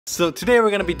So today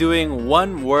we're going to be doing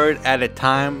one word at a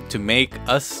time to make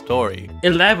a story.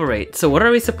 Elaborate. So what are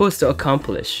we supposed to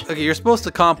accomplish? Okay, you're supposed to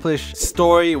accomplish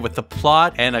story with a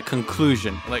plot and a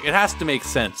conclusion. Like, it has to make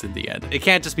sense in the end. It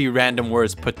can't just be random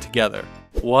words put together.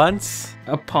 Once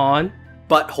Upon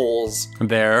Buttholes.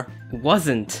 there,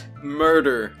 wasn't.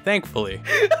 Murder. thankfully.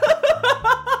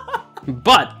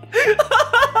 But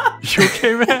You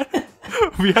okay, man?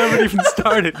 We haven't even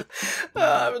started.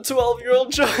 I'm a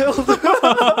 12-year-old child.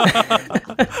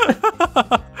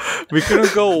 We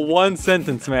couldn't go one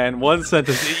sentence, man. One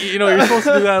sentence. You know, you're supposed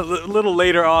to do that a little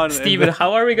later on. Steven,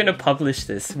 how are we gonna publish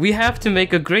this? We have to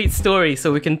make a great story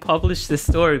so we can publish this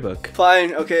storybook.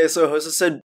 Fine. Okay, so Jose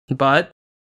said But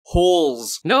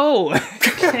holes. no.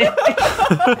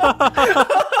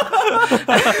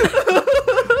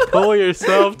 Pull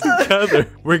yourself together.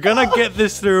 We're gonna get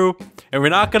this through, and we're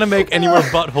not gonna make any more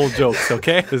butthole jokes,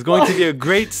 okay? There's going to be a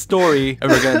great story,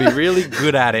 and we're gonna be really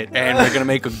good at it, and we're gonna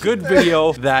make a good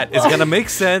video that is gonna make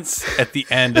sense at the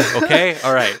end, okay?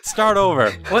 Alright, start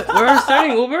over. What? We're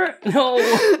starting over? No.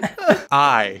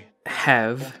 I,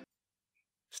 Have.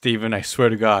 Steven, I swear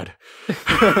to God.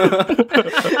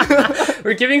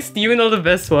 We're giving Steven all the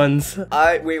best ones.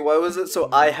 Wait, what was it? So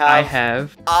I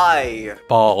have. I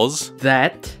Balls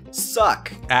That.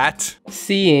 suck. at,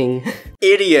 Seeing.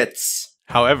 Idiots.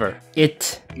 however,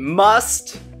 It.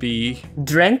 Must be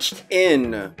Drenched.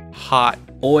 in hot.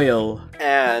 Oil.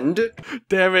 and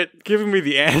Damn it, giving me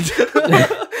the end.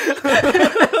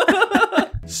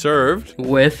 Served.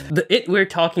 With. The it we're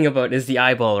talking about is the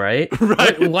eyeball, right?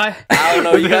 Right. Why? I don't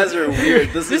know. You guys are weird.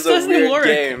 This is a doesn't weird work.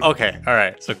 game. Okay,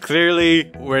 alright. So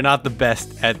clearly, we're not the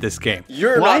best at this game.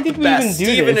 You're Why not the did we even best. do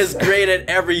Steven this? is great at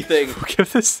everything. We'll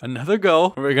give this another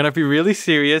go. We're gonna be really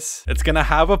serious. It's gonna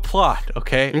have a plot,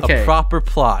 okay? Okay. A proper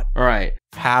plot. Alright.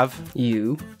 Have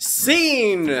You.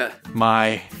 Scene.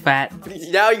 my Fat.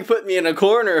 Now you put me in a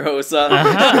corner, Hosa.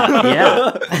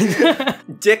 Yeah.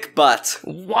 Dick butt.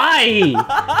 Why?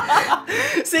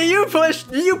 See, you pushed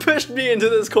me into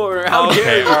this corner. How Okay,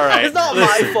 dare you? alright. It's not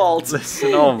Listen. my fault.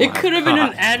 Listen, oh my It could have been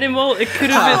an animal. It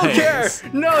could I have don't been. care.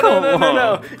 No.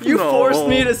 Come You on. forced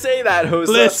me to say that, Hosa.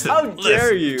 Listen. How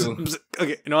dare listen. you?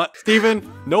 Okay, you know what? Steven,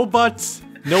 no butts,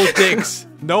 no dicks,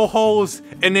 no holes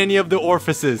in any of the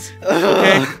orifices.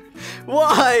 Okay?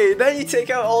 Why? Then you take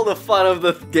out all the fun of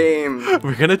the game.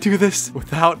 We're gonna do this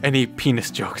without any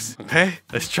penis jokes. Okay?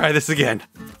 Let's try this again.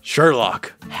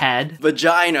 Sherlock. Had.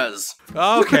 Vaginas.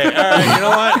 Okay, alright, you know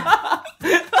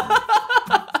what?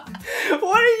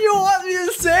 What do you want me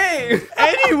to say?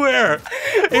 Anywhere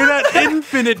in an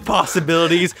infinite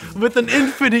possibilities with an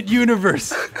infinite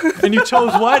universe. And you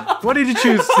chose what? What did you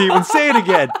choose, Steven? Say it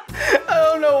again. I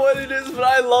don't know what it is, but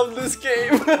I love this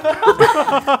game.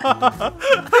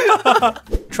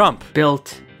 Trump.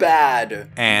 Built. Bad.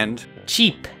 And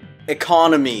Cheap.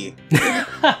 Economy.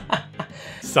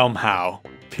 somehow,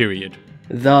 period,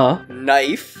 The.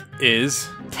 Knife. is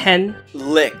 10.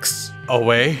 Licks.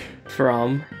 away.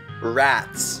 From.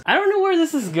 Rats. I don't know where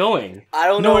this is going. I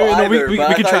don't know either, we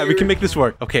but I can thought try. you We can were- make this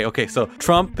work. Okay, so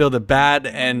Trump built a bad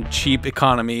and cheap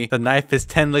economy. The knife is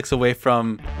 10 licks away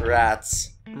from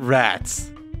Rats.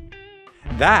 rats.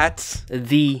 That's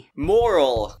The.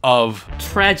 Moral. of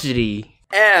Tragedy.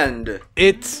 And.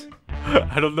 it.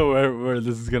 I don't know where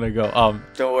this is gonna go.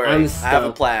 Don't worry. I'm I have a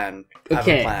stuck. plan. I have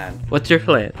a Okay. plan. What's your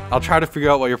plan? I'll try to figure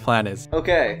out what your plan is.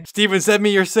 Okay. Steven, send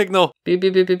me your signal. Beep,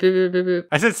 beep, beep, beep, beep, beep, beep, beep.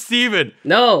 I said Steven.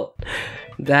 No.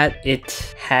 That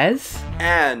it has?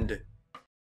 And.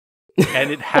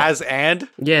 And it has and?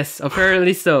 Yes,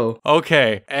 apparently so.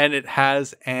 Okay. And it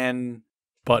has and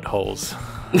buttholes.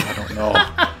 I don't know.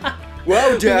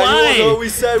 Well, Daniel, Why? though we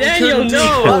said Daniel, we couldn't do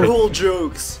no. butthole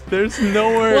jokes. There's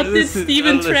nowhere. What did this is-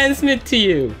 Steven listen, transmit to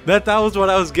you? That was what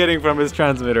I was getting from his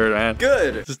transmitter, man.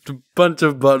 Good. Just a bunch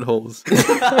of buttholes.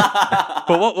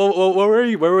 But what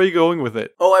where were you going with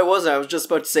it? Oh, I wasn't. I was just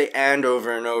about to say and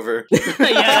over and over. Yeah,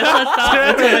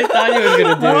 that's what I thought you were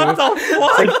gonna do.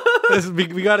 What the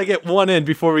fuck? We gotta get one in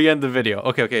before we end the video.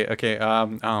 Okay.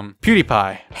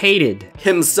 PewDiePie. Hated.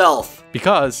 Himself.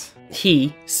 Because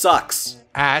He. Sucks.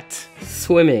 at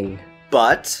Swimming.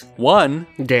 But. one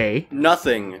Day.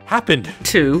 Nothing. happened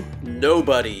To.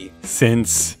 Nobody.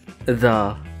 since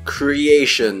The.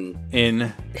 Creation.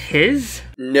 in His.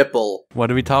 Nipple. what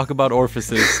do we talk about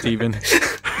orifices, Steven?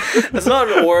 That's not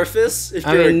an orifice. If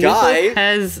I you're mean, a guy, nipple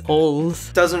has holes.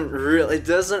 it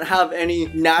doesn't have any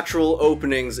natural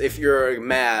openings if you're a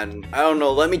man. I don't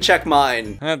know. Let me check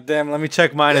mine. God damn, let me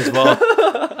check mine as well.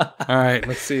 All right,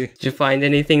 let's see. Did you find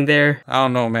anything there? I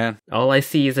don't know, man. All I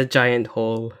see is a giant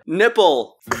hole.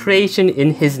 Nipple. Creation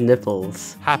in his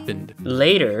nipples. Happened.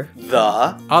 Later,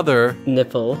 The Other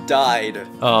nipple. died.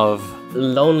 of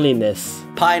Loneliness.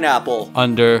 Pineapple.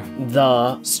 under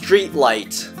The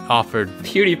Streetlight. offered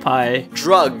PewDiePie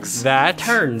Drugs. that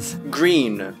turns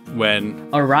Green. when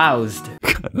aroused.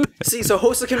 See, so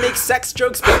Hosa can make sex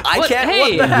jokes, but I What? can't.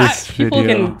 Hey, What the heck? This people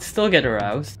video. can still get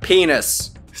aroused.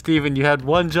 Penis. Steven, you had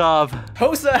one job.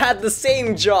 Hosa had the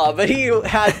same job, but he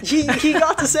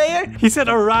got to say it. He said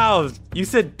aroused. You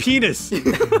said penis.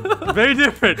 Very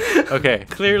different. Okay,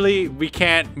 clearly we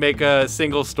can't make a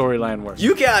single storyline work.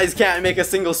 You guys can't make a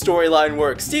single storyline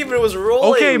work. Steven was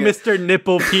rolling. Okay, Mr.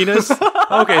 Nipple Penis.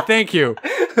 Okay, thank you.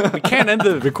 We can't end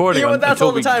the recording. You know what? That's until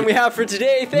all the time we have for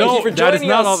today. Thank No, you for that is joining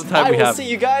not us. all the time I we will have. see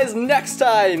you guys next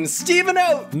time. Steven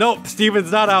out. Nope,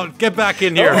 Steven's not out. Get back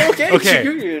in here. Oh, okay.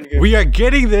 Okay. We are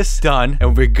getting this done,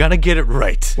 and we're gonna get it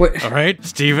right. Wait. All right,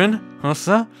 Steven,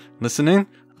 Hosa, listening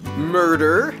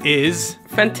Murder. is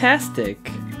Fantastic.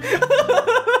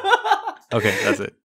 okay. That's it.